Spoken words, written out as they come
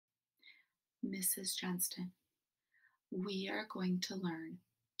Mrs. Johnston, we are going to learn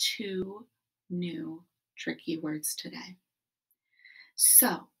two new tricky words today.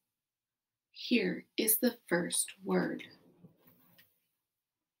 So, here is the first word.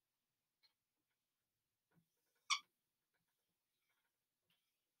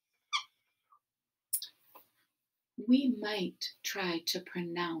 We might try to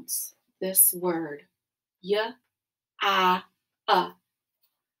pronounce this word y a a.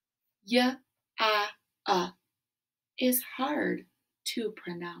 Y a is hard to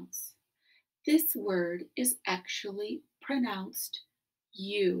pronounce. This word is actually pronounced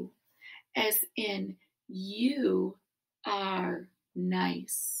you, as in you are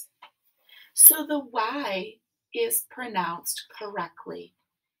nice. So the Y is pronounced correctly.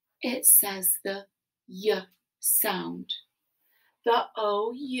 It says the Y sound. The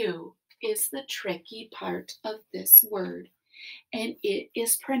OU is the tricky part of this word, and it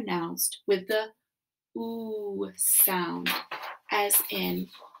is pronounced with the OO sound, as in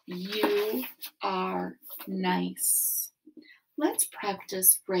you are nice. Let's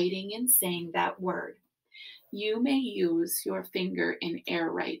practice writing and saying that word. You may use your finger in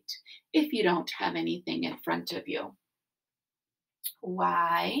air write if you don't have anything in front of you.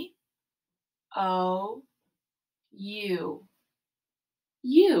 Y O U.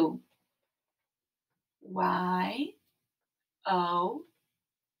 You. Y O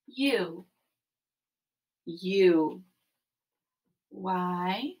U. You.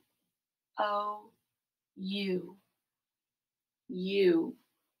 Y O U. You.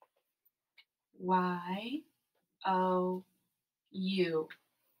 Y O U.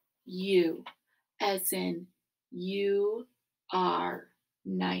 You. As in you are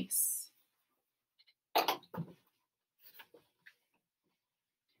nice.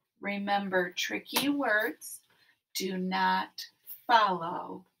 Remember, tricky words do not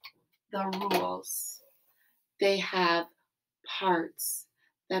follow the rules. They have parts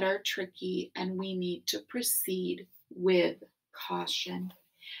that are tricky, and we need to proceed with caution.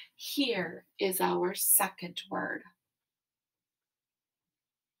 Here is our second word.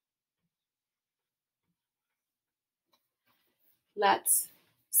 Let's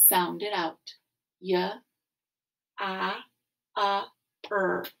sound it out. Y, a,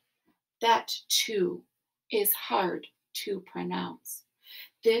 That too is hard to pronounce.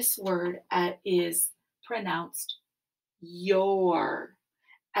 This word is pronounced your,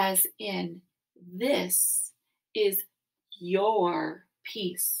 as in this is your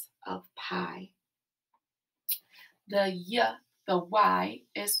piece of pie. The Y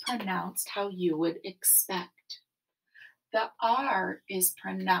is pronounced how you would expect. The R is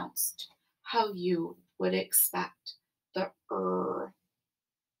pronounced how you would expect. The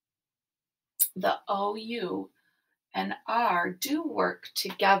The OU and R do work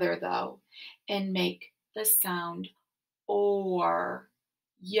together though and make the sound or,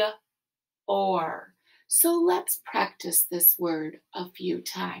 or. So let's practice this word a few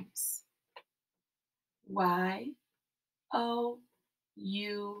times. Y O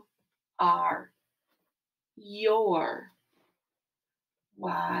U R. Your.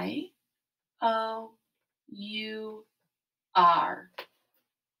 Y O U R.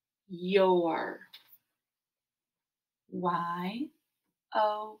 Your. Y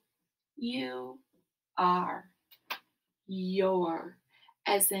O U R. Your.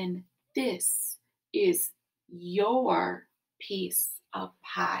 As in this is your piece of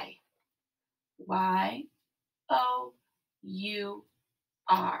pie. Y O U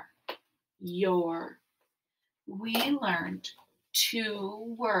R. Your. We learned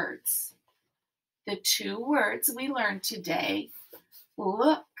two words. The two words we learned today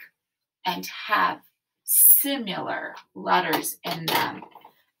look and have similar letters in them.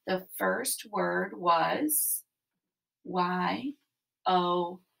 The first word was Y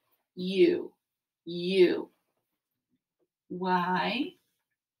O U. You. Y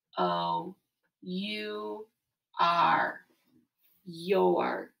O U R.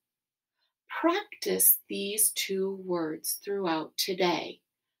 Your. Practice these two words throughout today.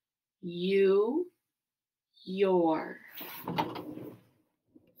 You, your.